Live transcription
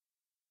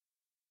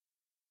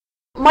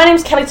my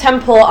name's Kelly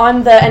Temple.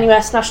 I'm the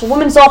NUS National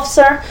Women's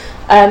Officer,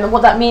 and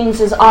what that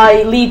means is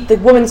I lead the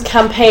women's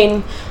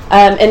campaign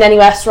in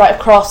NUS right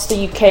across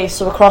the UK,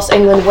 so across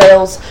England,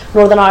 Wales,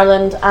 Northern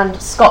Ireland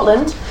and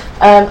Scotland.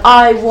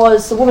 I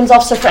was the Women's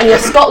Officer for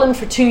NUS Scotland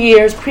for 2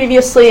 years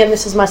previously, and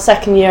this is my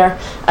second year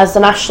as the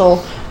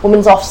National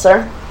Women's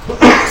Officer.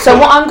 So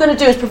what I'm going to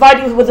do is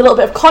provide you with a little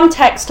bit of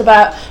context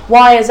about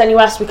why as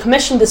NUS we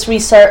commissioned this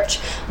research,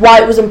 why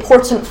it was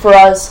important for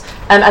us,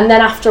 and then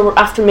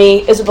after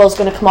me, Isabel's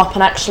going to come up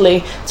and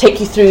actually take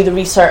you through the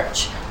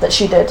research that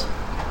she did.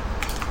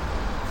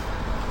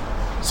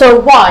 So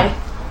why?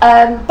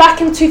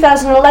 Back in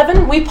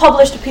 2011, we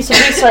published a piece of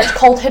research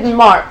called Hidden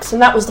Marks,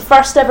 and that was the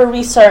first ever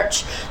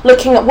research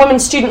looking at women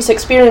students'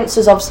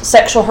 experiences of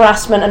sexual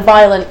harassment and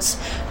violence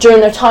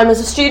during their time as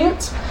a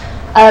student.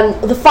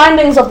 The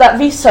findings of that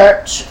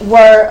research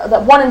were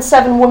that 1 in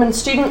 7 women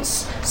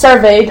students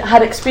surveyed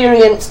had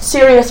experienced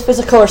serious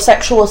physical or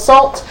sexual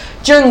assault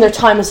during their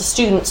time as a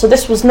student. So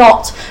this was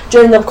not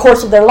during the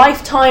course of their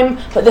lifetime,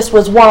 but this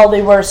was while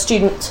they were a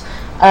student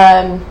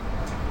at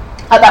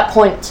that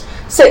point.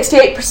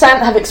 68%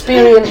 have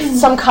experienced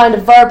some kind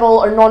of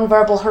verbal or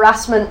non-verbal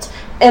harassment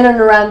in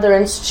and around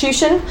their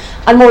institution,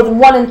 and more than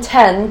 1 in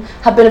 10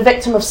 have been a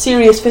victim of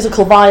serious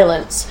physical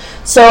violence.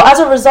 So as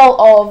a result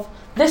of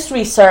this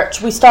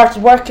research, we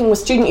started working with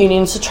student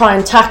unions to try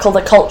and tackle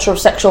the culture of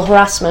sexual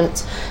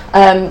harassment.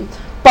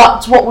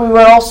 But what we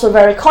were also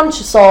very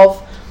conscious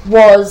of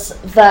was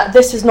that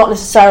this is not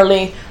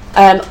necessarily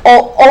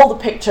all the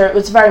picture. It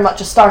was very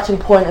much a starting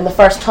point and the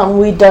first time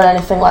we'd done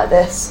anything like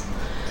this.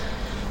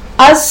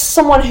 As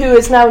someone who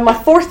is now in my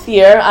 4th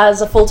year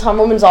as a full-time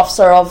women's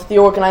officer of the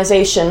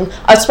organisation,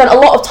 I've spent a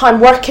lot of time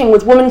working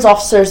with women's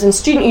officers in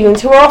student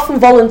unions who are often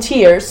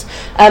volunteers,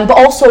 but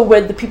also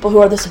with the people who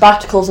are the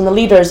sabbaticals and the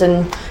leaders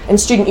in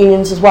student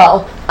unions as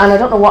well. And I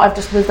don't know what I've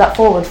just moved that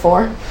forward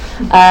for,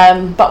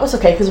 but it's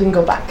okay because we can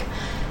go back.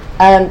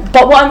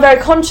 But what I'm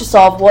very conscious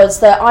of was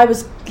that I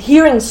was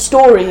hearing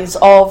stories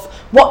of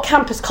what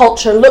campus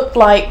culture looked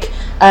like,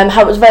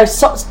 how it was very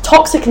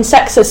toxic and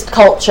sexist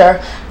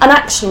culture, and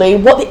actually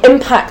what the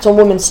impact on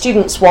women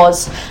students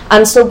was.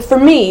 And so for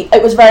me,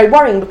 it was very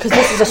worrying because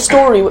this is a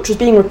story which was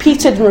being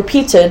repeated and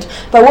repeated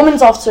by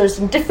women's officers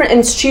in different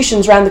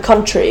institutions around the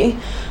country.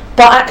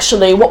 But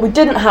actually, what we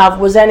didn't have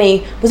was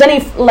any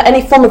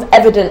form of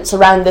evidence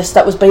around this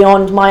that was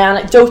beyond my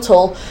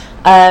anecdotal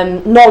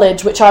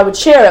knowledge, which I would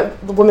share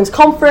at the women's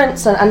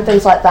conference and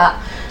things like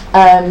that.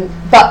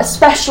 But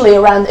especially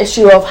around the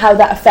issue of how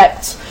that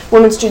affects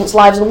women students'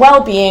 lives and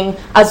well-being.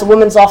 As a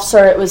women's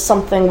officer, it was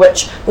something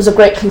which was of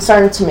great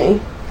concern to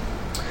me.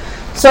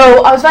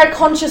 So I was very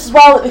conscious as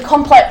well that the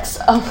complex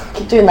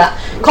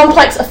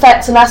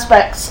effects and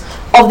aspects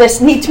of this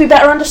need to be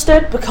better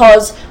understood,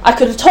 because I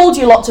could have told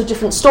you lots of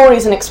different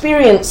stories and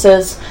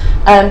experiences,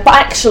 but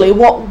actually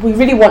what we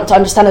really want to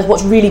understand is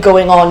what's really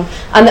going on,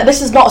 and that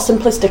this is not a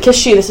simplistic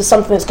issue. This is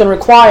something that's going to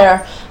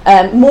require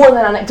more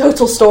than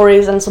anecdotal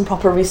stories and some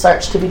proper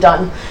research to be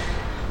done.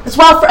 As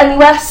well, for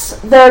NUS,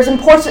 there's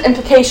important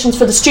implications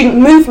for the student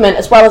movement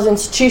as well as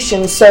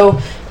institutions.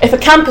 So if a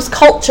campus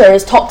culture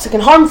is toxic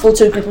and harmful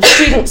to a group of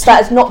students,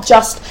 that is not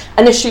just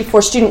an issue for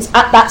students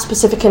at that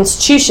specific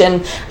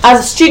institution.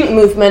 As a student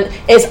movement,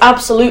 it is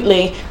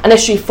absolutely an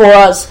issue for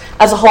us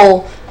as a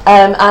whole.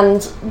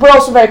 And we're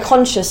also very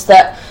conscious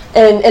that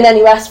in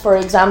NUS, for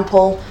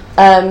example,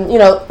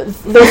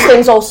 those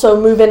things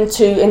also move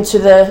into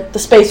the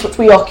space which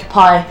we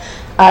occupy.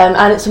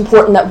 And it's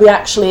important that we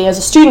actually, as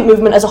a student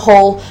movement as a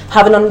whole,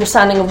 have an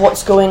understanding of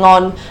what's going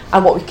on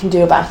and what we can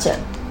do about it.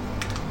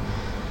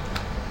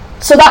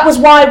 So that was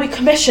why we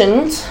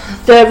commissioned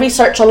the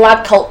research on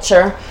lad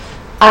culture,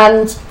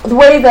 and the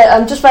way that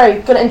I'm just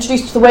very going to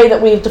introduce the way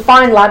that we've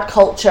defined lad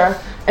culture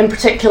in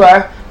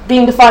particular,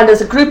 being defined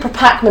as a group or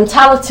pack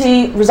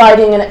mentality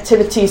residing in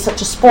activities such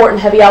as sport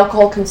and heavy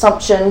alcohol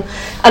consumption,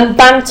 and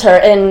banter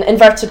in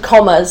inverted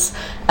commas.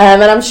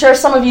 And I'm sure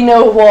some of you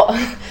know what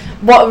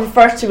I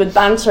refer to with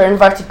banter in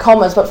inverted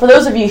commas, but for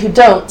those of you who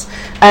don't,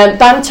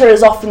 banter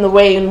is often the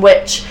way in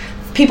which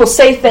people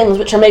say things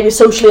which are maybe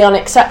socially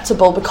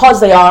unacceptable because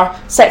they are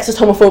sexist,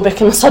 homophobic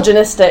and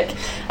misogynistic,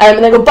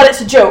 and they go, but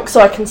it's a joke so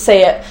I can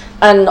say it,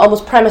 and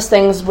almost premise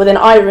things within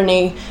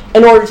irony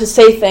in order to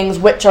say things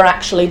which are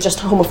actually just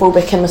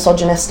homophobic and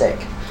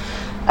misogynistic.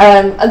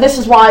 And this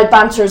is why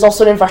banter is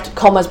also in inverted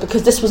commas,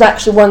 because this was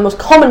actually one of the most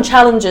common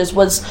challenges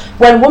was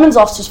when women's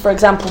officers, for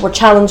example, were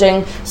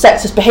challenging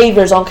sexist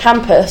behaviours on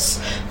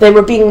campus. They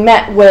were being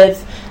met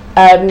with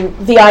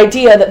the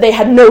idea that they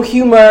had no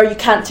humour, you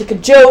can't take a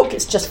joke,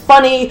 it's just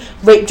funny,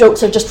 rape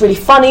jokes are just really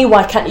funny,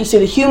 why can't you see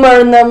the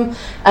humour in them?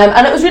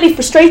 And it was really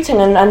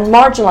frustrating and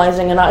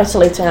marginalising and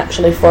isolating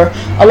actually for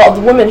a lot of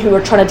the women who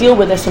were trying to deal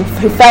with this and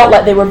who felt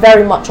like they were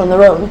very much on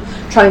their own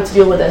trying to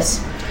deal with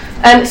this.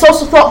 It's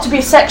also thought to be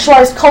a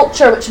sexualised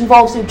culture which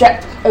involves the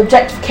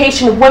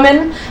objectification of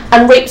women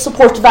and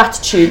rape-supportive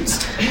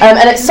attitudes.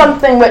 And it's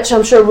something which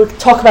I'm sure we'll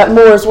talk about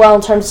more as well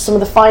in terms of some of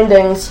the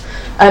findings,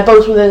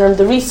 both within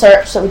the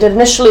research that we did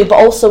initially, but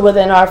also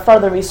within our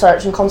further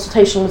research and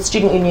consultation with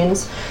student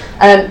unions,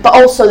 but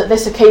also that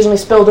this occasionally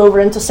spilled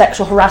over into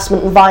sexual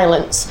harassment and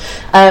violence.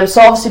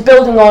 So obviously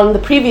building on the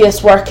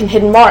previous work in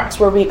Hidden Marks,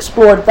 where we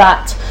explored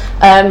that,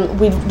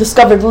 we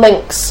discovered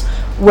links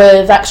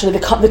with actually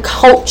the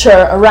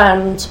culture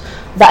around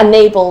that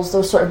enables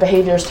those sort of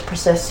behaviours to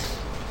persist.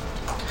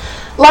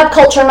 Lad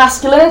culture and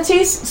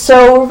masculinities.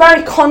 So we're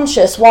very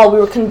conscious while we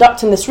were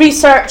conducting this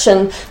research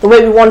and the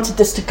way we wanted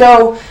this to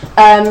go,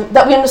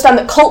 that we understand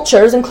that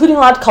cultures, including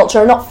lad culture,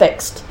 are not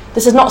fixed.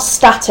 This is not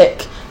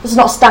static. This is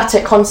not a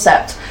static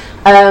concept.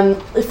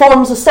 It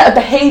forms a set of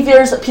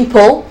behaviours that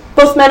people,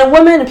 both men and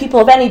women and people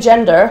of any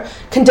gender,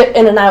 can dip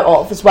in and out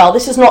of as well.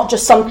 This is not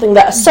just something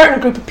that a certain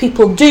group of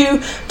people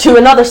do to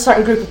another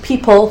certain group of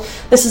people.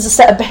 This is a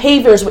set of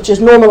behaviours which is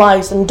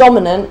normalised and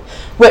dominant,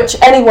 which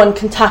anyone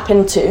can tap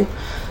into.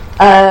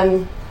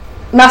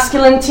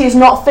 Masculinity is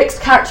not a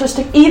fixed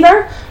characteristic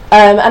either,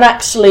 and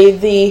actually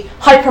the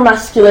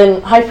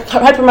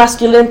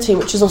hypermasculinity,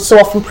 which is also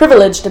often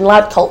privileged in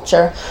lad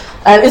culture,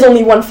 is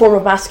only one form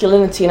of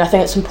masculinity, and I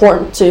think it's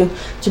important to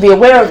be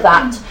aware of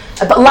that.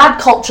 But lad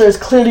culture is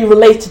clearly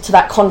related to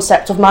that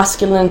concept of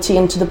masculinity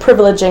and to the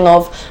privileging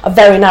of a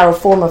very narrow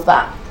form of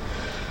that.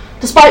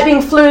 Despite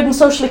being fluid and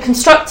socially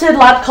constructed,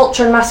 lad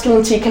culture and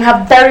masculinity can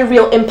have very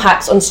real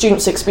impacts on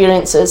students'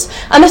 experiences.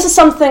 And this is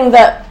something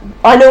that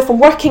I know from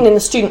working in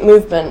the student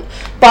movement,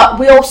 but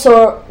we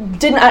also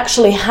didn't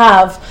actually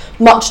have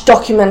much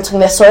documenting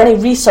this or any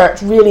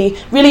research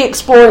really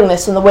exploring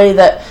this in the way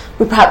that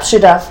we perhaps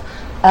should have.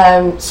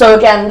 So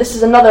again, this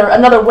is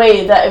another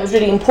way that it was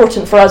really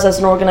important for us as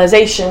an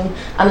organisation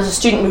and as a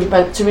student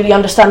movement to really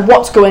understand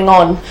what's going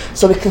on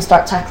so we can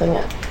start tackling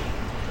it.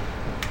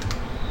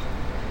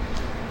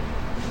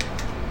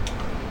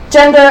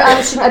 Gender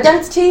and student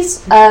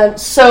identities.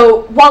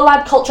 So while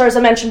lad culture, as I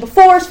mentioned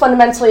before, is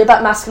fundamentally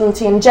about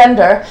masculinity and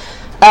gender,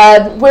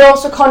 we're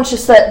also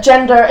conscious that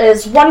gender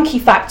is one key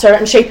factor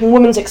in shaping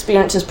women's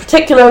experiences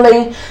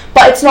particularly,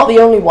 but it's not the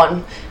only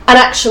one. And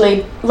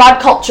actually,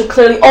 lad culture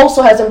clearly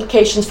also has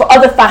implications for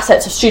other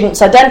facets of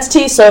students'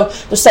 identity, so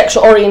their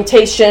sexual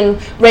orientation,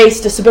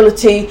 race,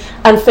 disability,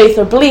 and faith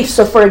or belief.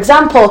 So for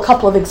example, a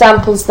couple of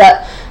examples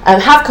that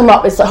have come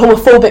up is the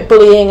homophobic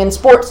bullying in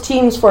sports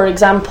teams, for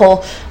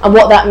example, and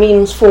what that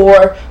means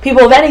for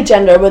people of any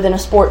gender within a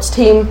sports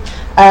team,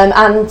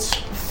 and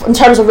in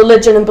terms of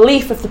religion and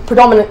belief, if the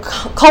predominant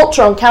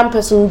culture on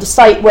campus and the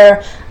site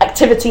where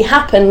activity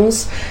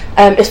happens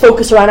is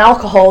focused around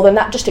alcohol, then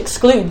that just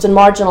excludes and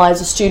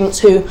marginalises students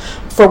who,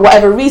 for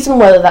whatever reason,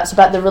 whether that's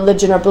about their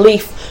religion or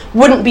belief,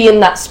 wouldn't be in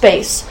that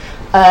space.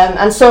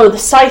 And so the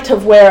site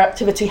of where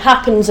activity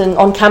happens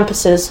on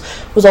campuses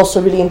was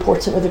also really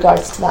important with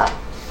regards to that.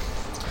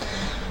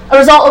 A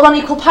result of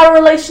unequal power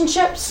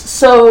relationships.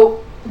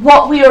 So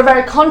what we are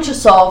very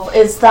conscious of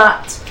is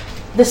that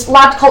this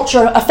lad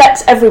culture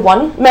affects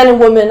everyone, men and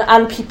women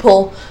and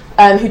people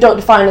who don't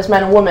define as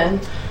men and women.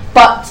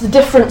 But the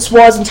difference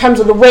was in terms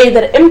of the way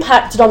that it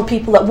impacted on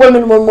people, that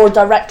women were more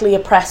directly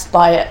oppressed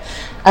by it.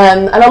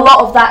 And a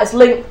lot of that is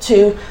linked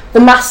to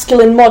the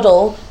masculine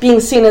model being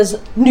seen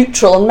as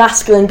neutral and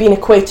masculine being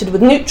equated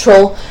with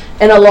neutral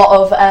in a lot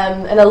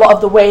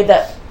of the way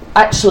that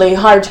actually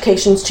higher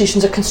education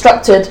institutions are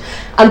constructed,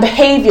 and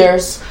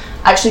behaviours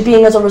actually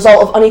being as a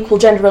result of unequal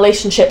gender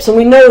relationships. And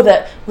we know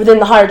that within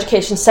the higher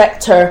education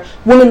sector,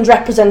 women's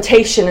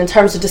representation in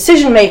terms of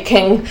decision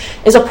making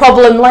is a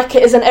problem like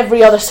it is in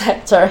every other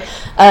sector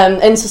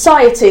in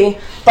society.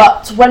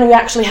 But when we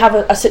actually have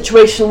a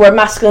situation where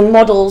masculine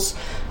models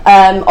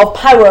of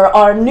power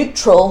are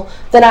neutral,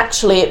 then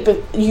actually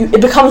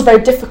it becomes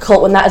very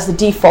difficult when that is the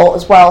default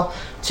as well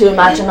to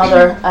imagine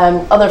other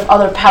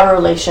power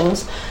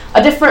relations.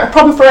 A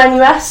problem for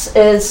NUS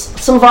is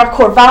some of our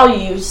core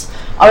values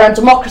around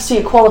democracy,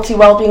 equality,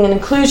 well-being and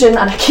inclusion,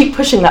 and I keep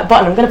pushing that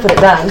button, I'm going to put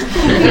it down.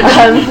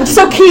 I'm just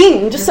so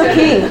keen.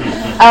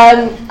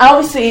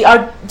 Obviously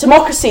our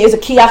democracy is a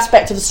key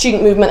aspect of the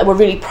student movement that we're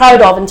really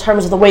proud of in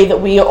terms of the way that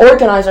we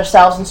organise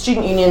ourselves in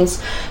student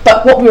unions,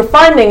 but what we're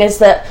finding is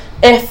that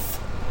if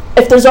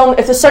there's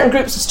certain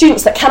groups of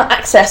students that cannot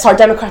access our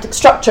democratic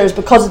structures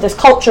because of this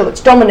culture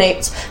which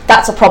dominates,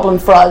 that's a problem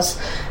for us.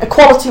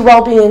 Equality,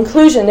 well-being, and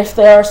inclusion, if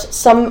there are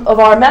some of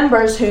our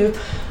members whose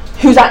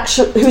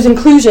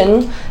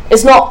inclusion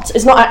is not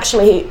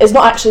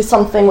actually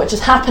something which is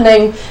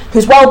happening,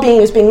 whose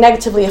well-being is being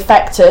negatively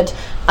affected,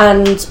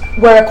 and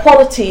where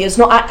equality is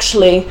not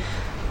actually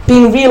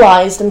being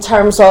realised in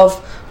terms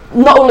of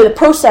not only the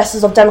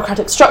processes of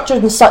democratic structures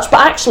and such, but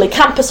actually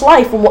campus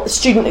life and what the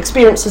student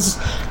experiences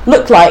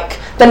look like,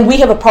 then we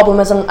have a problem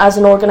as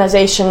an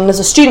organisation, as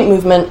a student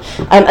movement,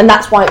 and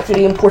that's why it's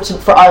really important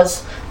for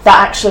us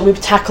that actually we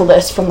tackle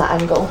this from that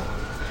angle.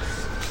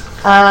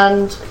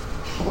 And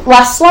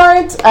last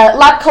slide,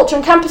 lab culture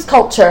and campus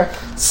culture.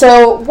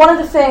 So one of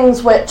the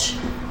things which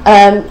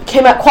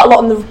came out quite a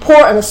lot in the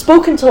report and I've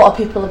spoken to a lot of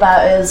people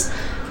about is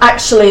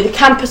actually the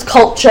campus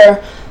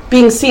culture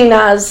being seen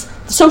as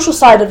the social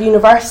side of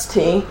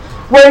university,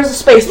 where is the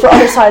space for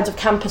other sides of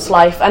campus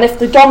life? And if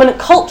the dominant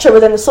culture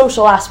within the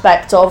social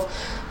aspect of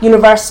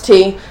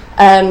university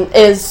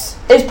is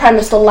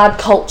premised on lad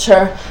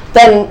culture,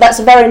 then that's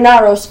a very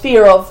narrow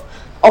sphere of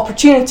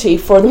opportunity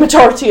for the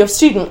majority of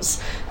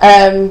students.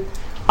 There's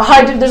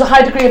a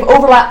high degree of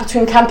overlap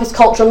between campus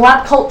culture and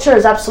lad culture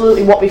is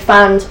absolutely what we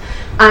found.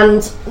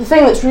 And the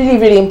thing that's really,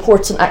 really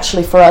important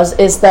actually for us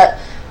is that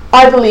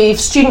I believe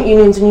student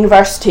unions and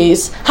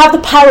universities have the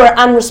power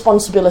and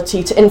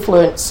responsibility to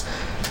influence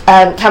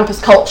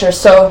campus culture.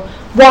 So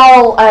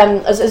while,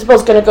 as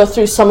Isabel's going to go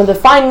through some of the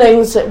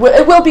findings, it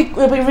will be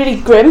really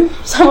grim.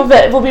 Some of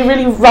it will be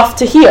really rough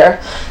to hear.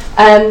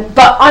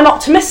 But I'm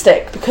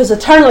optimistic, because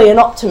eternally an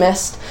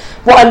optimist,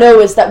 what I know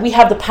is that we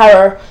have the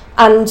power,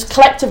 and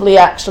collectively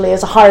actually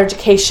as a higher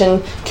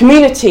education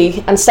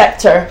community and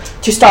sector,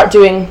 to start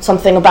doing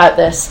something about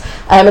this.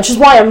 Which is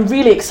why I'm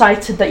really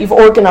excited that you've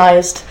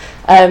organised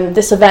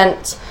this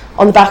event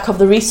on the back of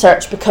the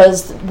research,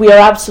 because we are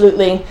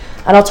absolutely,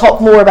 and I'll talk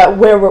more about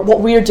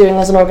what we're doing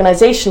as an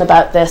organisation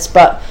about this,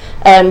 but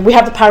we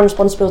have the power and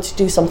responsibility to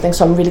do something,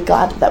 so I'm really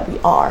glad that we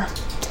are.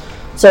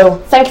 So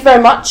thank you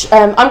very much.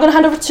 I'm going to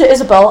hand over to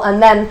Isabel,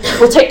 and then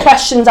we'll take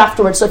questions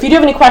afterwards. So if you do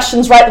have any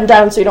questions, write them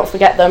down so you don't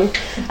forget them.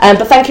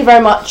 But thank you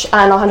very much,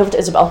 and I'll hand over to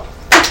Isabel.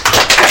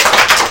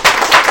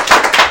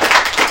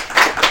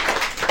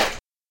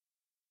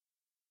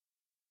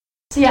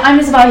 So yeah, I'm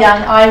Isabel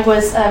Young. I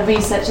was a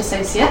research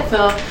associate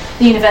for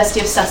the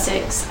University of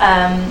Sussex,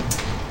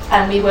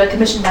 and we were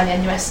commissioned by the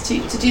NUS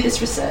to do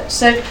this research.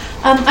 So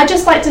I'd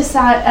just like to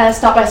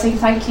start by saying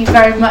thank you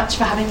very much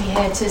for having me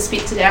here to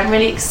speak today. I'm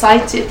really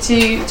excited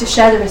to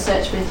share the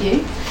research with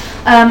you.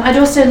 I'd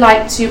also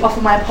like to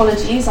offer my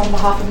apologies on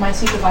behalf of my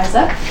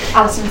supervisor,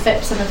 Alison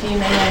Phipps. Some of you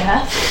may know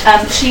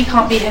her. She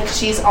can't be here because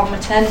she's on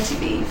maternity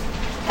leave.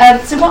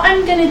 So what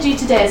I'm going to do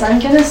today is I'm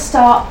going to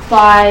start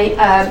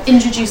by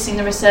introducing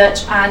the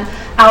research and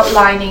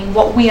outlining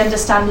what we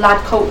understand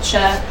lad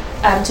culture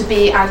to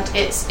be and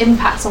its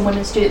impacts on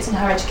women students in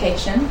higher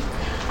education.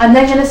 I'm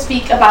then going to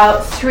speak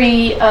about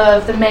three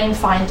of the main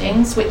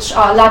findings, which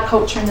are lad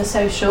culture in the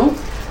social,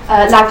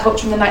 lad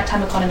culture in the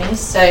nighttime economies,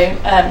 so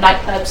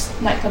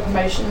nightclubs, nightclub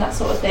promotion, that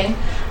sort of thing,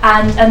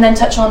 and then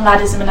touch on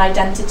Laddism and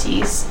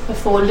identities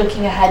before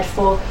looking ahead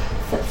for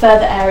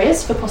further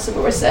areas for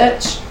possible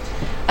research.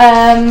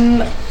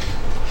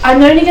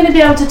 I'm only going to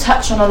be able to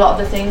touch on a lot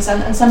of the things,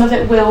 and some of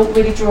it will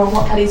really draw on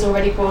what Kelly's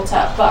already brought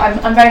up, but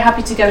I'm very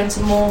happy to go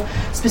into more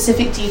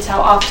specific detail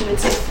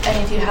afterwards if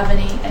any of you have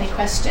any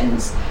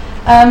questions.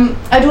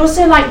 I'd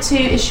also like to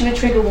issue a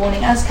trigger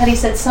warning. As Kelly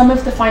said, some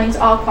of the findings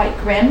are quite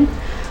grim,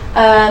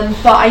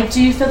 but I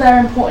do feel they're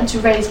important to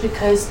raise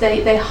because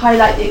they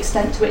highlight the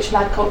extent to which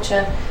lad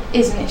culture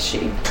is an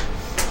issue.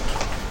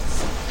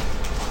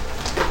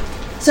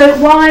 So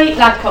why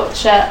lad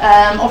culture?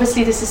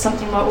 Obviously this is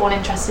something we're all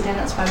interested in,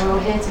 that's why we're all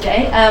here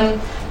today.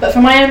 But for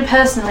my own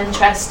personal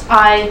interest,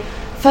 I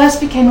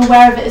first became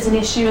aware of it as an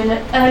issue in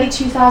early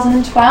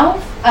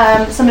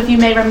 2012. Some of you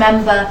may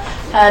remember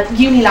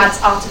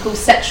Unilad's article,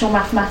 Sexual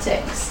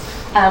Mathematics,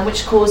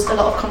 which caused a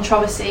lot of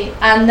controversy.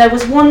 And there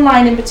was one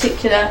line in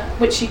particular,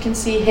 which you can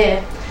see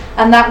here,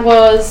 and that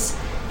was,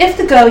 if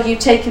the girl you've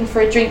taken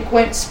for a drink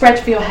won't spread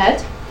for your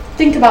head,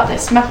 think about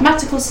this,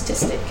 mathematical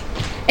statistic.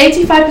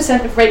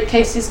 85% of rape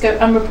cases go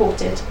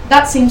unreported.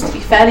 That seems to be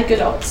fairly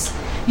good odds.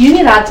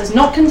 Unilad does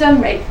not condone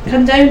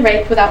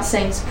rape without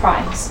saying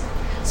surprise.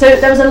 So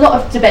there was a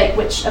lot of debate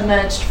which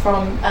emerged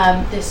from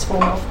this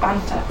form of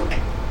banter.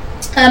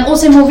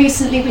 Also more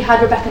recently we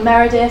had Rebecca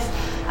Meredith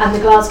and the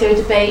Glasgow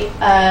debate,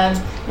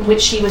 in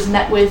which she was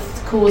met with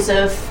calls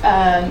of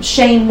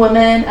shame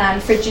woman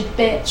and frigid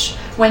bitch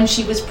when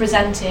she was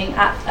presenting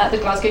at the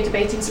Glasgow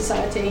Debating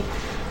Society.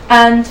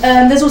 And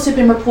there's also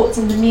been reports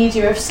in the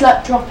media of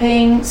slut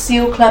dropping,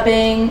 seal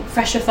clubbing,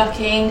 fresher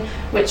fucking,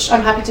 which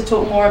I'm happy to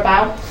talk more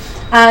about.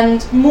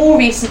 And more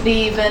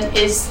recently even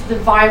is the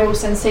viral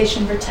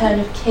sensation Return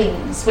of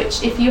Kings,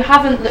 which if you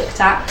haven't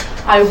looked at,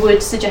 I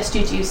would suggest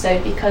you do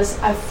so, because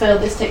I feel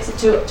this takes it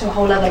to a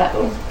whole other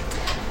level.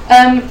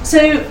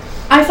 So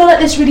I feel like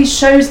this really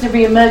shows the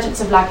re-emergence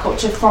of lad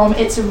culture from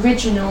its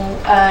original,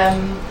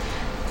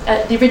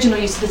 the original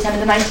use of the term in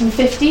the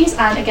 1950s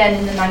and again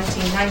in the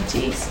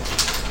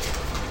 1990s.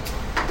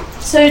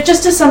 So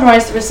just to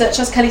summarise the research,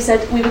 as Kelly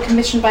said, we were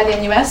commissioned by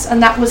the NUS,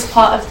 and that was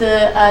part of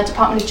the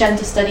Department of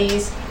Gender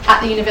Studies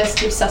at the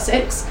University of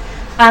Sussex.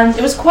 And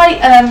it was quite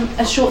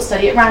a short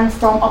study. It ran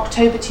from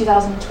October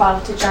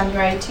 2012 to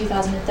January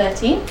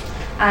 2013.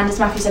 And as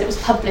Matthew said, it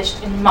was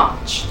published in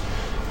March.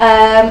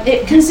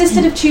 It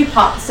consisted of two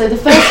parts. So the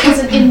first was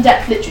an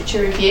in-depth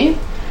literature review,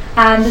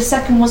 and the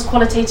second was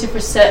qualitative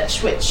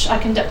research, which I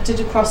conducted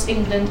across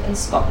England and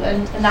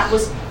Scotland, and that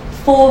was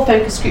 4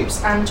 focus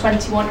groups and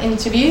 21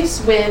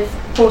 interviews with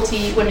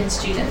 40 women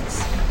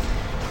students.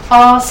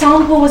 Our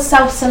sample was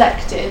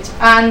self-selected,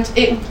 and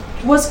it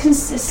was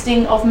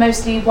consisting of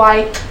mostly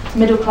white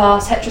middle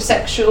class,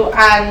 heterosexual,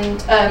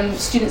 and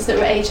students that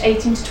were aged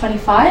 18 to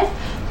 25.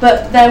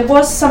 But there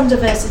was some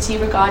diversity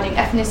regarding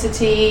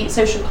ethnicity,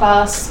 social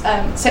class,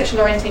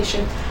 sexual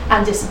orientation,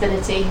 and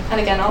disability.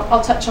 And again,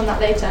 I'll touch on that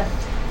later.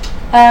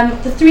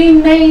 The three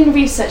main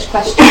research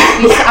questions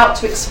we set out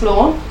to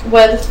explore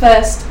were the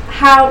first: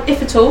 how,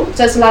 if at all,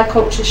 does lad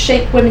culture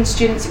shape women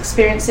students'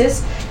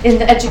 experiences in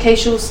the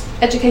educational,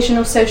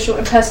 social,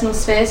 and personal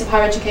spheres of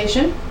higher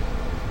education?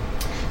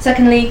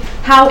 Secondly,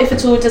 how, if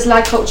at all, does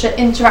lad culture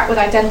interact with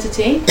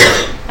identity?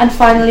 And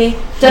finally,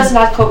 does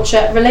lad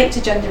culture relate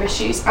to gender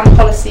issues and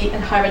policy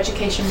in higher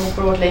education more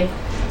broadly?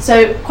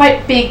 So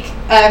quite big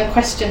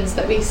questions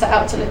that we set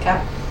out to look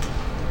at.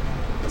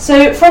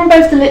 So from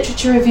both the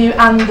literature review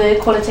and the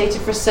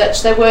qualitative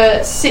research, there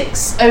were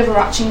 6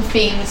 overarching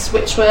themes,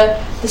 which were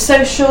the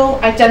social,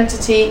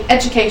 identity,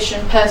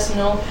 education,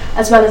 personal,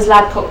 as well as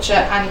lad culture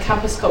and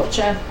campus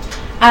culture.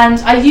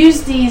 And I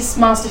used these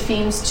master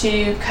themes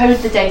to code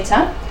the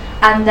data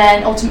and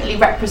then ultimately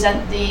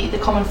represent the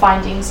common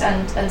findings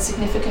and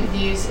significant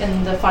views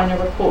in the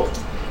final report.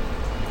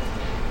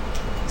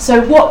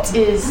 So what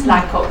is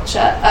lad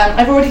culture?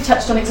 I've already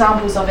touched on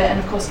examples of it, and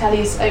of course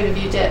Kelly's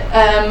overviewed it,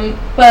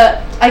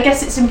 but I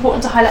guess it's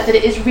important to highlight that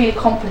it is really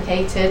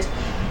complicated.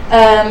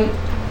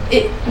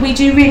 We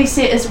do really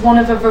see it as one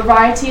of a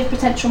variety of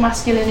potential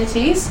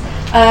masculinities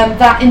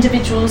that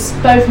individuals,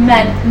 both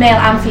male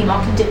and female,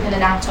 can dip in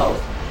and out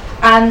of.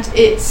 And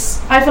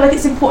I feel like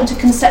it's important to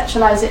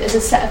conceptualise it as a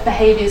set of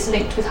behaviours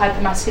linked with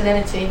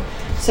hypermasculinity.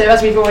 So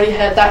as we've already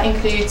heard, that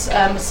includes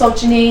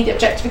misogyny, the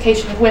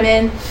objectification of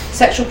women,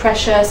 sexual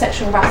pressure,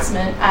 sexual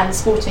harassment, and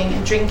sporting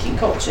and drinking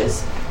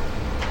cultures.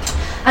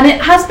 And it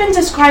has been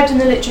described in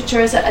the literature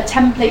as a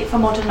template for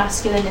modern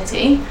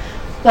masculinity,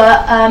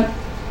 but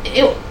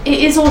it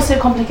is also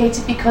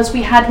complicated because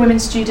we had women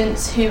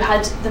students who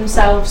had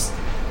themselves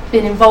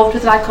been involved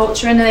with lad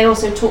culture, and they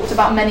also talked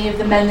about many of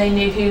the men they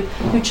knew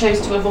who chose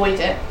to avoid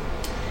it.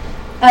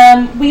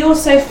 We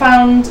also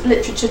found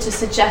literature to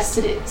suggest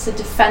that it's a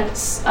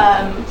defensive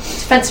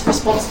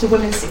response to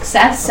women's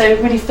success, so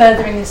really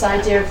furthering this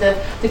idea of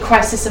the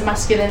crisis of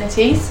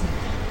masculinities.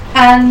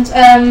 And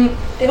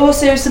it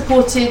also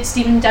supported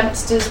Stephen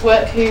Dempster's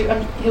work, who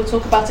he'll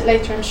talk about it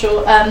later, I'm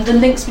sure, the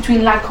links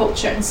between lad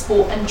culture and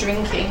sport and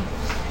drinking.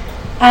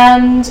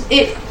 And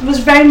it was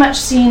very much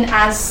seen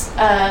as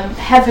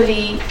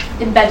heavily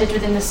embedded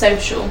within the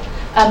social,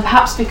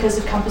 perhaps because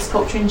of campus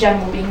culture in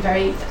general being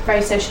very,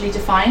 very socially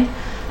defined.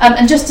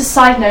 And just a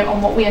side note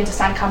on what we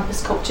understand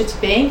campus culture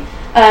to be,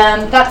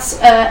 that's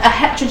a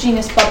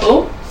heterogeneous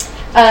bubble,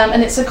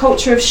 and it's a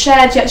culture of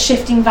shared yet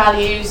shifting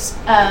values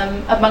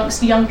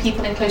amongst young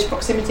people in close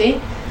proximity,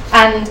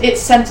 and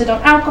it's centred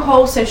on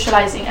alcohol,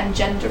 socialising, and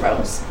gender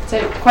roles.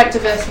 So quite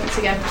diverse once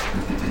again.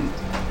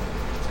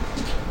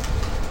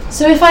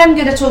 So if I'm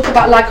going to talk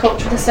about lad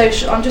culture and the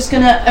social, I'm just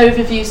going to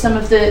overview some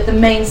of the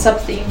main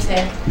sub-themes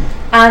here.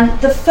 And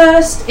the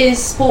first is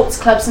sports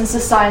clubs and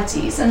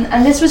societies,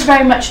 and this was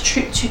very much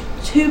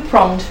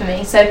two-pronged for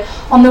me. So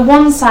on the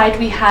one side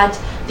we had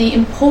the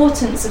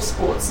importance of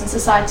sports and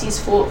societies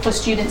for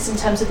students in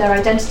terms of their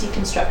identity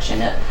construction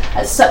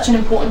at such an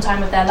important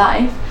time of their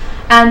life.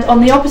 And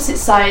on the opposite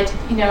side,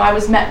 I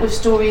was met with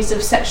stories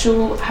of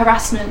sexual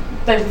harassment,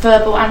 both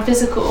verbal and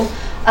physical,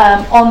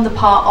 on the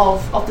part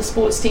of the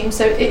sports team.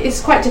 So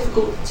it's quite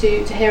difficult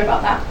to hear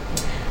about that.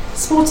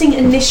 Sporting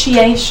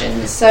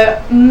initiations.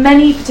 So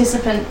many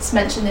participants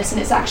mention this, and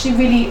it's actually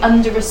really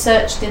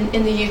under-researched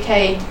in the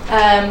UK.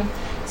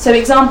 So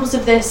examples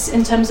of this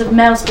in terms of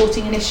male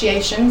sporting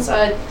initiations,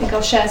 I think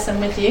I'll share some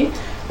with you.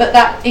 But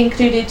that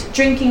included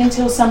drinking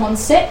until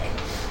someone's sick,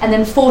 and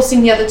then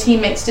forcing the other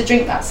teammates to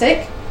drink that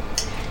sick,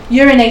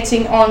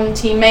 urinating on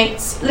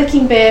teammates,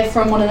 licking beer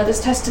from one another's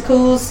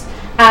testicles,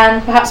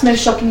 and perhaps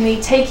most shockingly,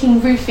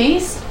 taking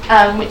roofies,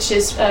 which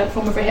is a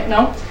form of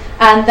rehypnol,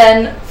 and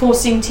then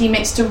forcing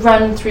teammates to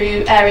run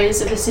through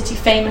areas of the city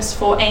famous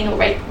for anal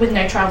rape with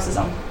no trousers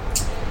on.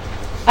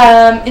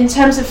 In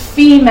terms of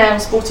female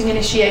sporting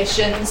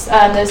initiations,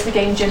 there's the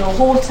game gin or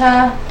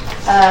water,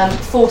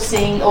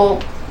 forcing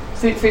or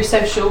through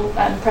social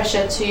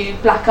pressure to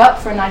black up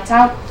for a night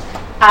out,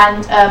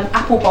 and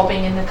apple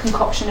bobbing in the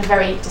concoction of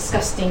very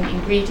disgusting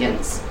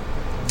ingredients.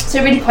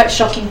 So really quite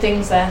shocking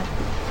things there.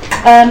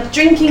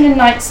 Drinking and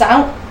nights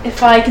out,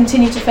 if I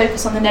continue to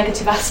focus on the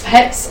negative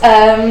aspects,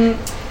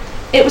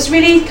 it was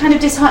really kind of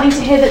disheartening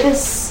to hear that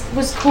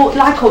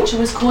lad culture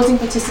was causing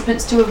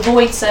participants to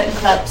avoid certain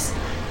clubs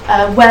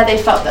where they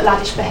felt that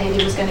laddish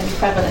behaviour was going to be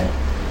prevalent.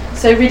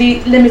 So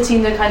really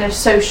limiting the kind of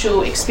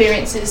social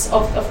experiences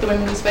of the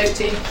women we spoke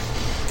to.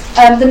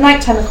 The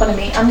nighttime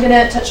economy, I'm going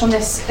to touch on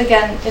this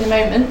again in a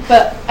moment,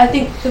 but I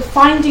think the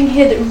finding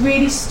here that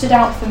really stood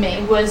out for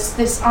me was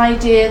this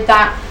idea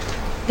that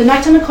the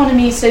nighttime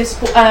economy, so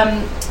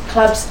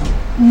clubs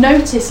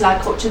notice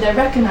lad culture, they're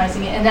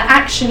recognising it, and they're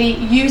actually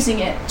using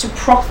it to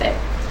profit.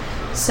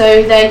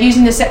 So they're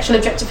using the sexual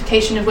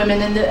objectification of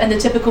women and the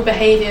typical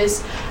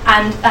behaviours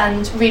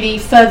and really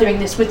furthering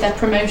this with their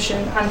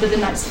promotion and with the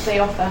nights that they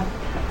offer.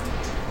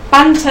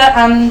 banter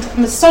and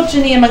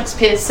misogyny amongst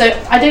peers. So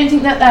I don't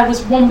think that there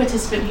was one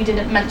participant who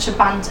didn't mention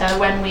banter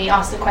when we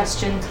asked the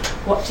question,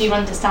 what do you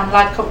understand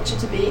lad culture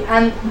to be?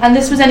 And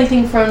this was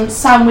anything from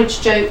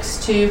sandwich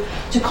jokes to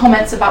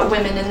comments about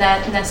women and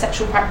their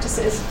sexual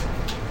practices.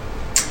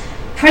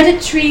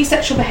 Predatory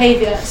sexual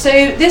behaviour. So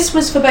this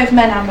was for both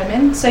men and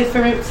women. So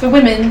for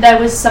women, there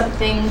was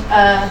something,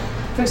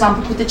 for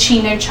example, called the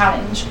Chino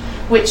Challenge,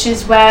 which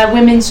is where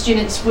women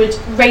students would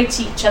rate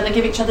each other,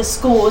 give each other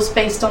scores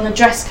based on the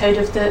dress code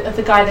of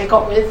the guy they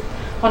got with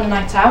on a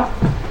night out.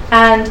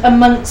 And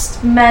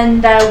amongst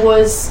men, there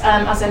was,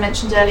 as I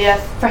mentioned earlier,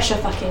 fresher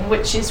fucking,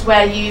 which is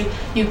where you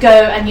go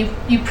and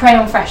you prey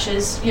on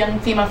freshers,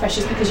 young female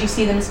freshers, because you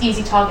see them as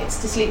easy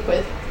targets to sleep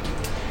with.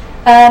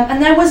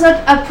 And there was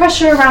a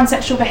pressure around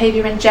sexual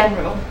behaviour in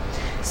general.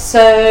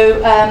 So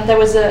there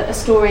was a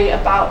story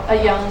about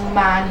a young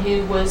man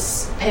who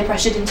was peer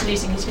pressured into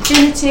losing his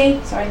virginity,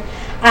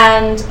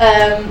 and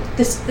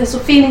this sort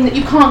of feeling that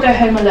you can't go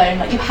home alone,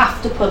 like you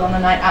have to pull on a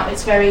night out.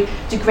 It's very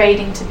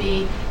degrading to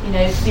be,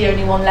 the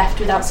only one left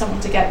without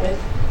someone to get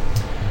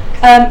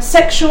with.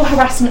 Sexual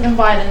harassment and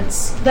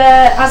violence.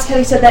 There, as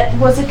Kelly said, there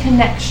was a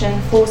connection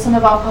for some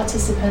of our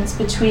participants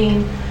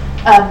between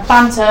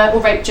banter or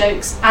rape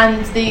jokes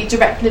and the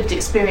direct lived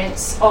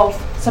experience of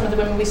some of the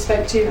women we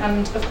spoke to,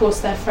 and of course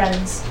their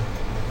friends.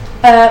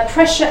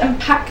 Pressure and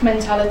pack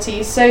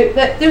mentality. So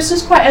this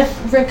was quite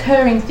a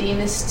recurring theme,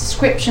 this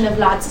description of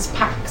lads as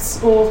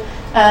packs, or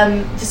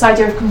this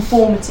idea of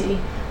conformity,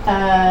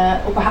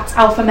 or perhaps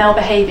alpha male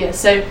behaviour.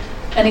 So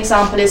an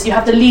example is you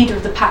have the leader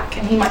of the pack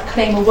and he might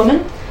claim a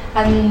woman,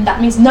 and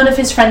that means none of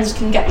his friends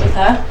can get with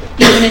her,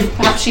 even if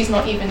perhaps she's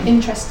not even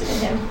interested in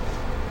him.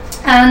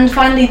 And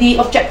finally, the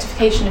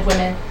objectification of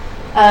women.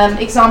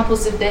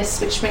 Examples of this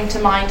which spring to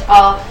mind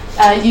are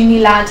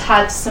Unilad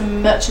had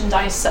some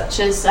merchandise such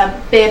as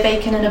beer,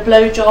 bacon and a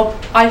blowjob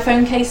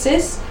iPhone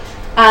cases,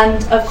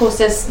 and of course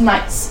there's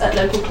nights at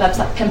local clubs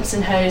like Pimps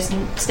and Hoes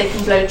and Steak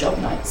and Blowjob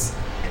nights.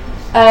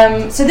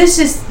 So this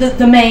is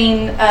the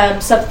main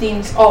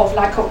sub-themes of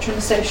lad culture and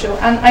the social,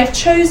 and I've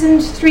chosen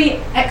 3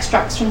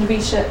 extracts from the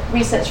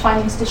research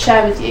findings to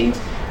share with you,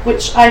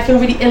 which I feel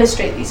really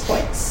illustrate these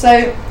points.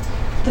 So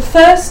the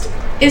first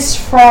is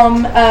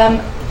from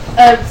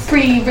a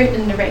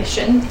pre-written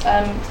narration,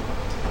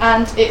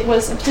 and it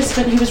was a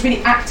participant who was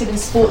really active in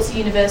sports at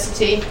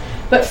university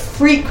but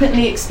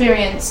frequently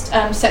experienced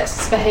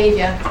sexist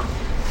behaviour.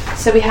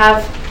 So we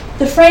have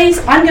the phrase,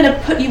 "I'm going to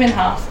put you in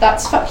half,"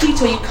 that's "fuck you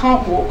till you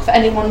can't walk" for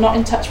anyone not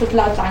in touch with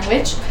lad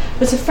language,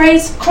 was a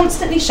phrase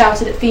constantly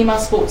shouted at female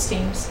sports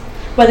teams,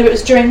 whether it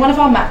was during one of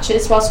our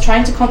matches whilst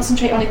trying to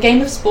concentrate on a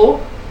game of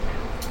sport,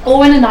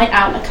 or in a night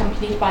out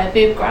accompanied by a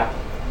boob grab.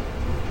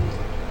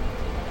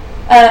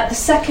 The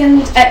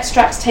second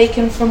extract's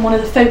taken from one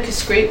of the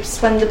focus groups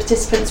when the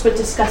participants were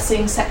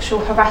discussing sexual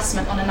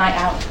harassment on a night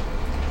out.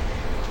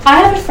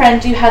 "I have a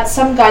friend who had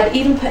some guy that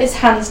even put his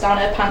hands down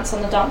her pants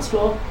on the dance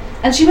floor,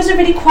 and she was a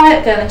really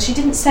quiet girl and she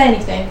didn't say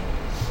anything.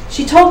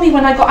 She told me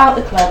when I got out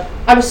of the club.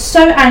 I was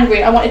so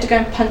angry I wanted to go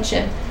and punch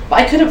him, but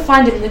I couldn't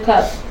find him in the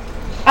club.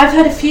 I've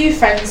heard a few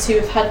friends who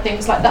have had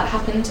things like that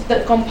happen that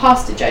have gone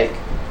past a joke.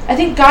 I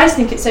think guys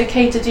think it's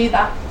okay to do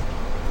that."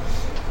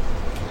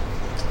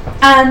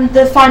 And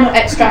the final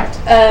extract,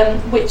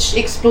 which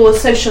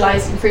explores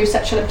socialising through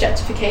sexual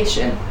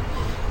objectification.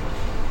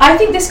 "I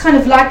think this kind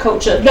of lad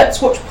culture,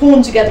 let's watch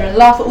porn together and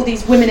laugh at all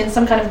these women in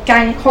some kind of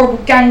horrible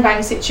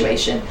gangbang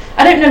situation.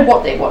 I don't know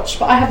what they watch,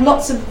 but I have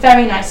lots of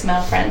very nice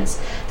male friends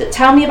that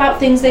tell me about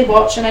things they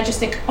watch, and I just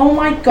think, oh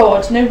my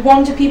god, no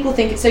wonder people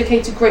think it's okay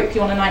to grope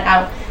you on a night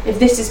out if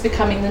this is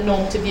becoming the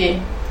norm to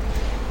view."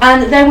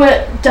 And there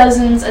were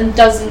dozens and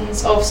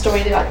dozens of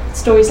stories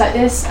like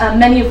this,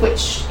 many of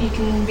which you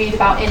can read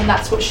about in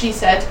That's What She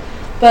Said.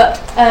 But,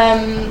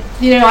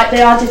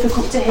 they are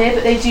difficult to hear,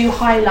 but they do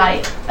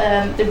highlight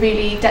the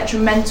really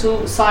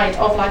detrimental side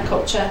of lad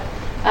culture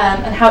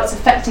and how it's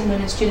affecting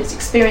women students'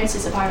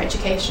 experiences of higher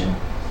education.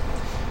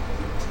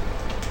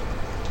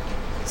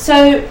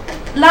 So,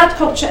 lad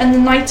culture and the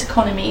night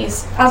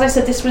economies, as I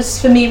said, this was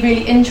for me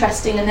really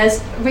interesting, and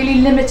there's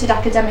really limited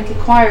academic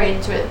inquiry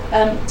into it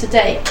to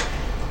date.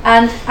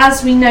 And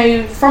as we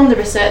know from the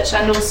research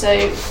and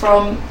also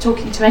from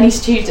talking to any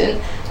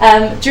student,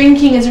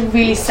 drinking is a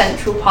really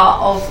central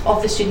part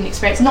of the student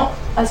experience, not,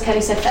 as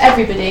Kelly said, for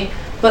everybody,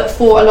 but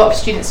for a lot of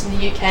students in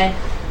the UK.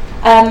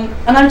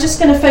 And I'm just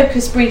going to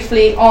focus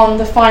briefly on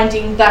the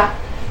finding that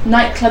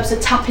nightclubs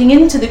are tapping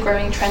into the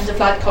growing trend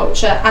of lad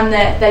culture, and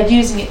they're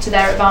using it to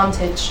their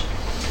advantage.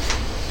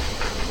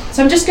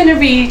 So I'm just going to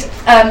read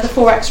the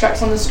 4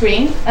 extracts on the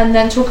screen and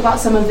then talk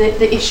about some of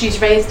the issues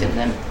raised in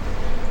them.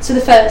 So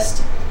the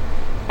first,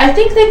 "I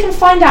think they can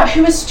find out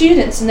who are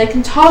students and they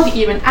can target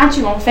you and add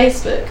you on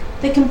Facebook.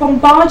 They can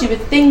bombard you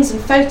with things and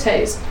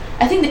photos.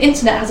 I think the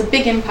internet has a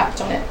big impact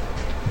on it.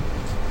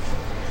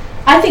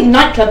 I think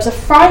nightclubs are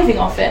thriving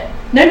off it.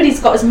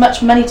 Nobody's got as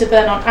much money to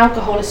burn on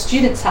alcohol as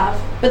students have,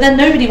 but then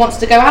nobody wants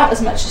to go out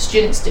as much as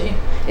students do.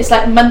 It's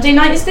like Monday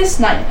night is this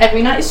night,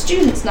 every night is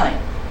students' night.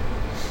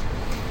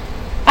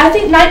 I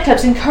think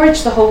nightclubs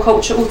encourage the whole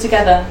culture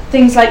altogether.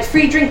 Things like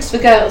free drinks for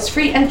girls,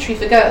 free entry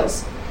for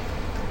girls.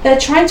 They're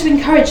trying to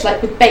encourage,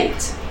 like with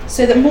bait,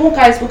 so that more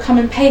guys will come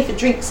and pay for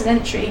drinks and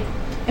entry.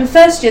 In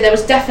first year, there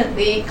was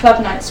definitely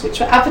club nights which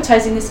were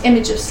advertising this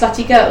image of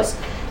slutty girls,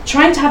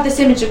 trying to have this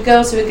image of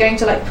girls who are going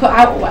to like put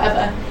out or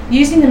whatever,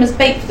 using them as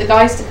bait for the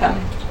guys to come.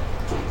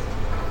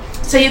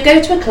 So you go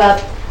to a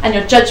club and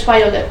you're judged by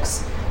your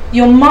looks.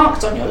 You're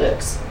marked on your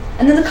looks.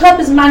 And then the club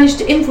has managed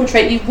to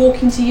infiltrate you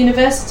walking to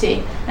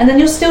university, and then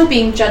you're still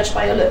being judged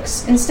by your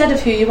looks instead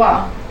of who you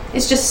are.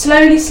 It's just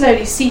slowly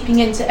seeping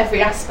into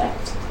every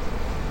aspect.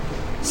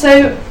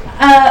 So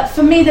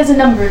for me, there's a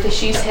number of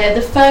issues here.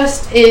 The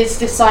first is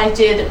this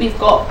idea that we've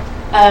got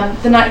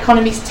the night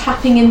economy's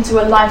tapping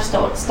into a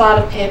lifestyle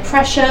of peer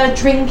pressure,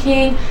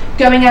 drinking,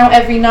 going out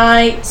every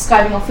night,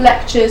 skiving off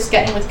lectures,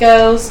 getting with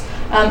girls,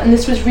 and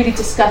this was really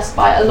discussed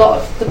by a lot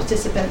of the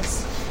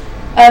participants.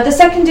 The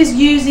second is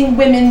using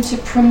women to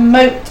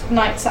promote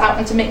nights out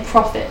and to make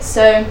profits.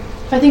 So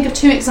if I think of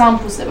two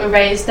examples that were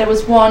raised, there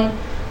was one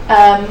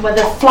where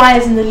the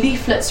flyers and the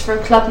leaflets for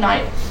a club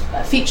night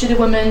featured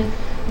women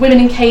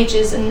in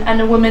cages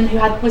and a woman who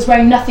was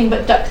wearing nothing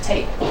but duct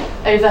tape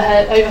over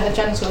her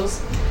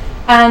genitals.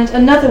 And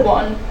another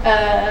one,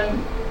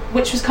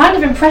 which was kind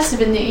of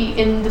impressive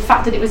in the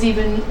fact that it was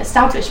even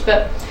established,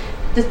 but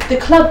the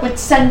club would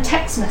send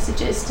text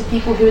messages to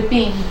people who had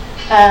been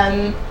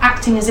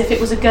acting as if it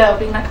was a girl,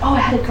 being like, oh, I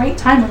had a great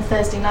time on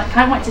Thursday night,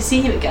 can't wait to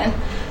see you again.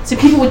 So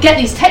people would get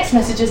these text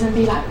messages and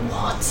be like,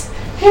 what?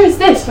 Who is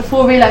this?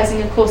 Before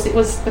realising, of course, it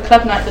was the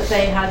club night that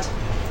they had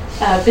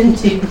been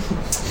to.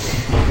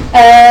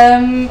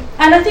 And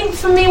I think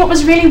for me what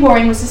was really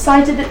worrying was this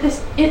idea that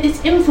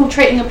it's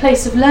infiltrating a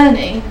place of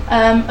learning.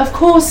 Of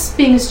course,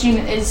 being a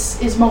student is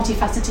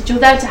multifaceted. You're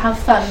there to have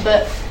fun,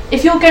 but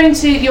if you're going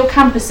to your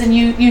campus and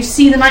you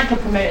see the nightclub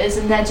promoters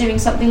and they're doing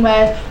something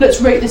where let's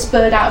rate this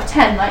bird out of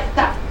 10, like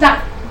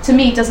that to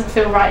me doesn't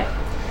feel right.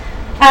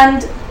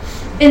 And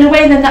in a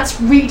way then that's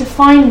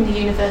redefining the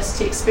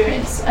university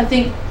experience. I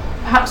think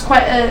perhaps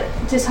quite a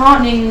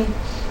disheartening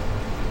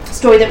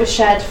story that was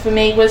shared for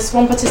me was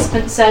one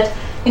participant said,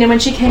 when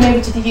she came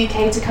over to the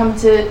UK to come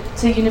to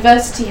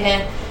university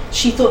here,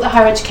 she thought that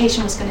higher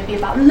education was going to be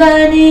about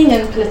learning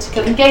and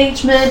political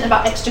engagement,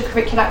 about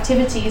extracurricular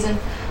activities, and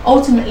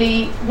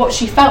ultimately what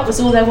she felt was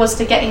all there was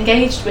to get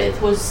engaged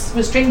with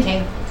was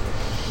drinking.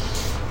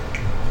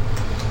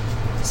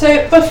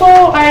 So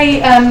before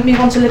I move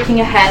on to looking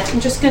ahead, I'm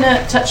just going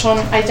to touch on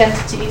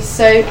identities.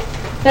 So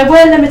there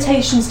were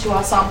limitations to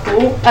our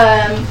sample,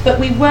 but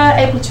we were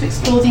able to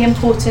explore the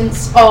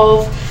importance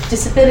of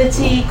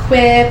disability,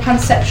 queer,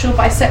 pansexual,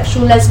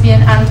 bisexual,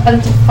 lesbian and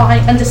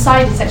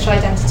undecided sexual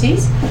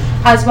identities,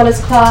 as well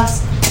as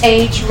class,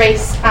 age,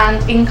 race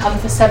and income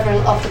for several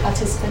of the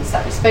participants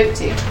that we spoke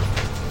to.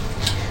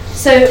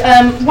 So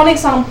one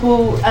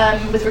example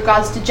with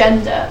regards to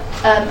gender,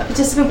 a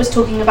participant was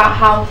talking about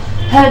how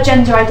her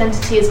gender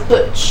identity as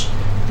butch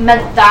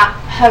meant that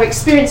her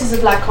experiences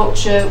of lad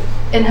culture,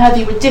 in her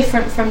view, were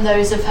different from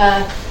those of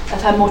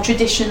her more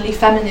traditionally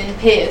feminine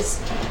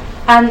peers.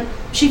 And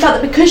she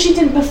felt that because she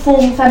didn't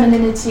perform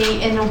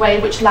femininity in a way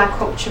which lad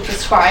culture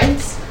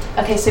prescribes,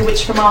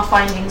 which from our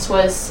findings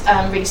was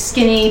really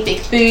skinny,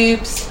 big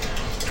boobs,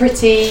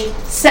 pretty,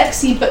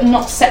 sexy but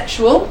not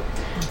sexual,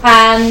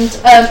 and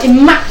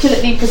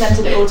immaculately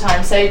presented at all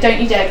times. So don't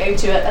you dare go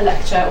to a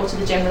lecture or to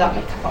the gym without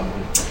makeup on.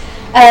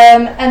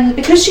 And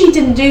because she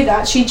didn't do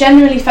that, she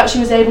generally felt she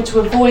was able to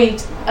avoid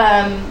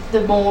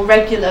the more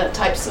regular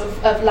types of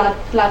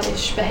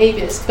laddish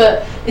behaviours,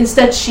 but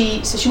instead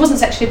she wasn't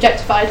sexually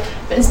objectified,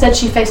 but instead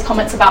she faced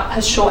comments about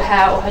her short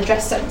hair or her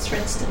dress sense, for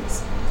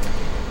instance.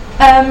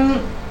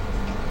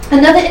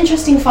 Another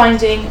interesting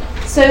finding,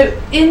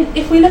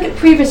 if we look at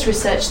previous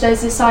research,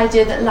 there's this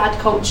idea that lad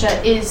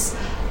culture is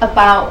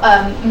about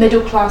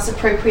middle class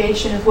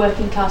appropriation of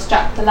working class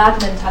Jack the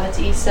Lad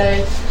mentality. So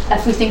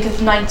if we think of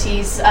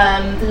 90s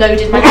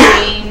Loaded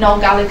magazine, Noel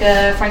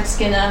Gallagher, Frank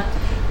Skinner,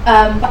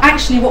 but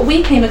actually what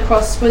we came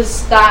across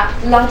was that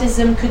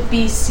Laddism could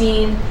be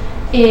seen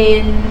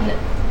in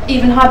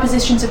even high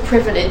positions of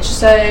privilege.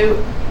 So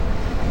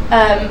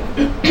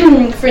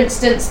for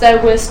instance,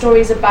 there were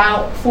stories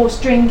about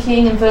forced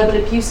drinking and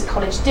verbal abuse at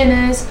college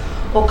dinners,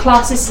 or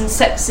classist and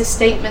sexist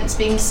statements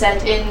being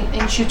said in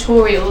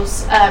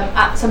tutorials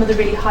at some of the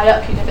really high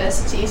up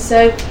universities.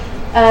 So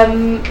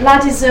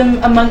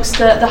Laddism amongst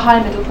the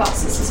high middle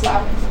classes as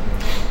well.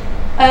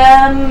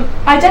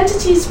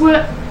 Identities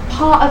were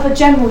part of a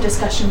general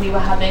discussion we were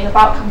having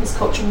about campus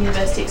culture and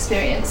university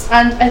experience,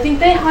 and I think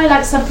they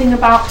highlight something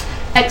about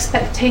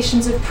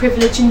expectations of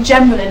privilege in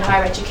general in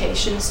higher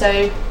education.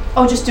 So,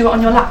 just do it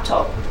on your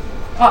laptop.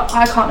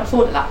 I can't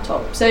afford a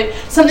laptop. So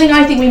something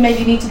I think we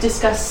maybe need to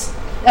discuss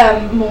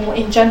more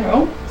in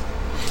general.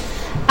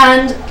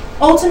 And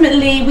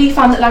ultimately we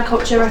found that lad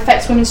culture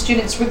affects women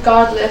students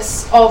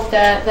regardless of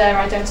their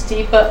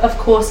identity, but of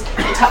course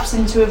it taps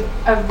into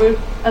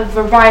a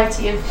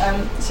variety of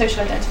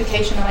social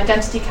identification and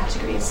identity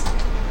categories.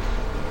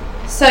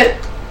 So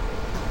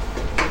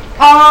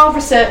our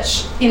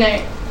research,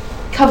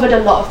 covered a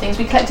lot of things.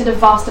 We collected a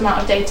vast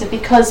amount of data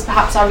because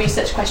perhaps our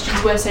research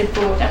questions were so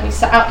broad and we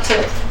set out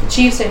to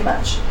achieve so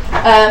much.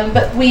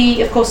 But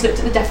we, of course, looked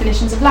at the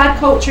definitions of lad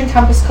culture and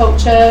campus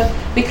culture.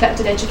 We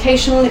collected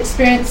educational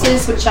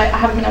experiences, which I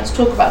haven't been able to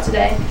talk about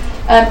today,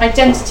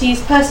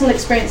 identities, personal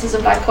experiences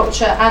of lad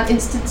culture, and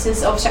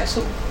instances of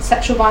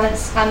sexual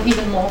violence, and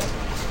even more.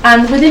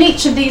 And within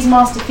each of these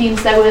master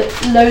themes, there were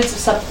loads of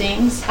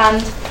sub-themes,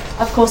 and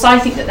of course I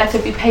think that there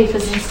could be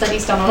papers and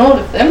studies done on all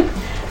of them.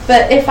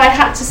 But if I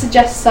had to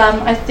suggest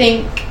some, I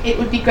think it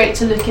would be great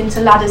to look into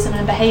Laddism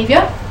and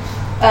behaviour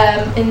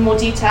in more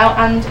detail,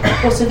 and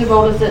also the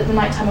role of the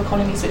nighttime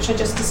economies, which I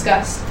just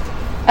discussed.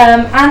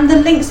 And the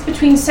links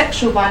between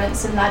sexual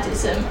violence and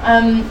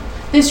Laddism.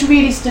 This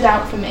really stood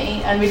out for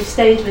me and really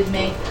stayed with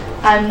me.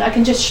 And I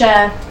can just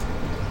share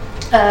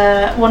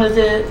one of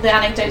the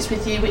anecdotes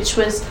with you, which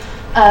was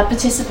a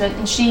participant,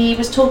 and she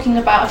was talking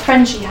about a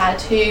friend she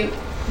had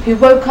who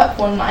woke up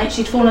one night.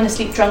 She'd fallen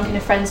asleep drunk in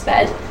a friend's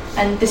bed,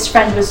 and this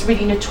friend was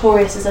really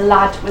notorious as a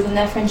lad within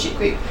their friendship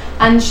group,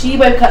 and she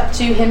woke up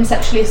to him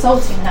sexually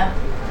assaulting her.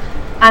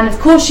 And of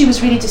course she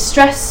was really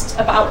distressed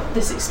about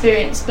this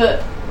experience,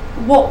 but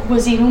what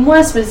was even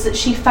worse was that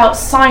she felt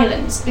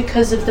silenced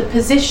because of the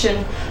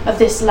position of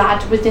this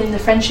lad within the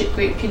friendship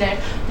group. You know,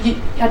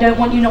 I don't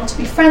want you not to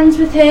be friends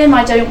with him,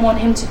 I don't want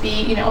him to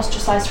be, you know,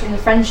 ostracised from the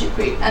friendship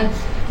group. And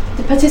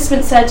the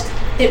participant said,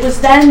 it was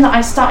then that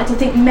I started to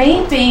think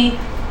maybe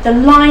the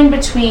line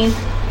between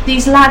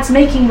these lads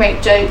making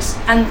rape jokes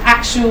and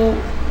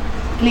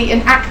actually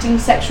enacting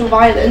sexual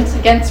violence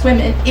against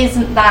women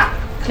isn't that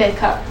clear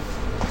cut.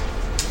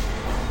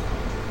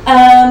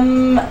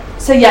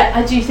 So yeah,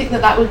 I do think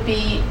that would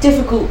be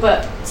difficult,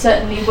 but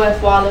certainly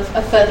worthwhile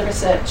of further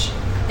research.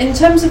 In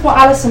terms of what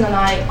Alison and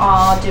I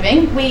are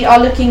doing, we are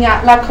looking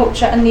at lad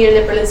culture and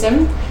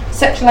neoliberalism,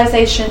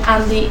 sexualisation,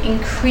 and the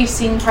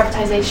increasing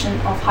privatisation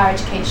of higher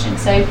education.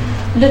 So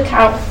look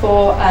out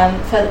for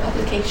further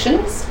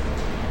publications.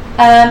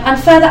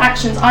 And further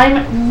actions,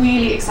 I'm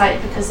really excited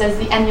because there's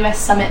the NUS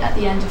Summit at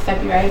the end of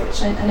February,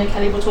 which I know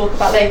Kelly will talk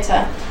about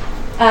later.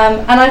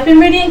 And I've been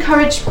really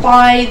encouraged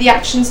by the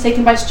actions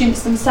taken by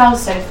students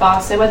themselves so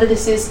far. So whether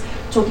this is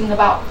talking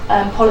about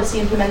policy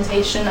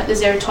implementation, like the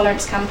zero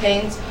tolerance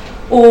campaigns,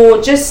 or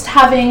just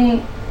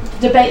having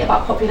debate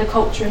about popular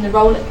culture and the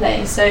role it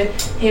plays. So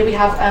here we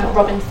have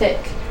Robin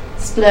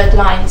Thicke's Blurred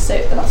Lines, so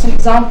that's an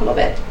example of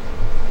it.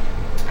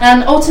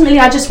 And ultimately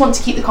I just want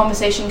to keep the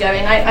conversation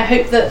going. I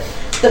hope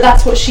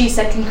that's what she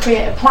said, can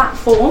create a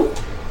platform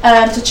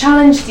to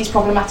challenge these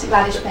problematic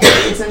laddish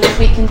behaviours, and that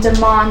we can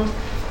demand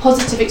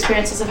positive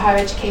experiences of higher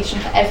education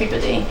for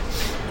everybody.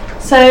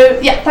 So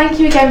yeah, thank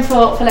you again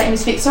for letting me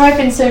speak. Sorry I've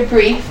been so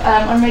brief.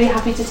 I'm really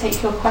happy to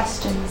take your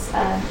questions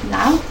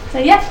now. So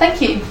yeah,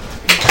 thank you.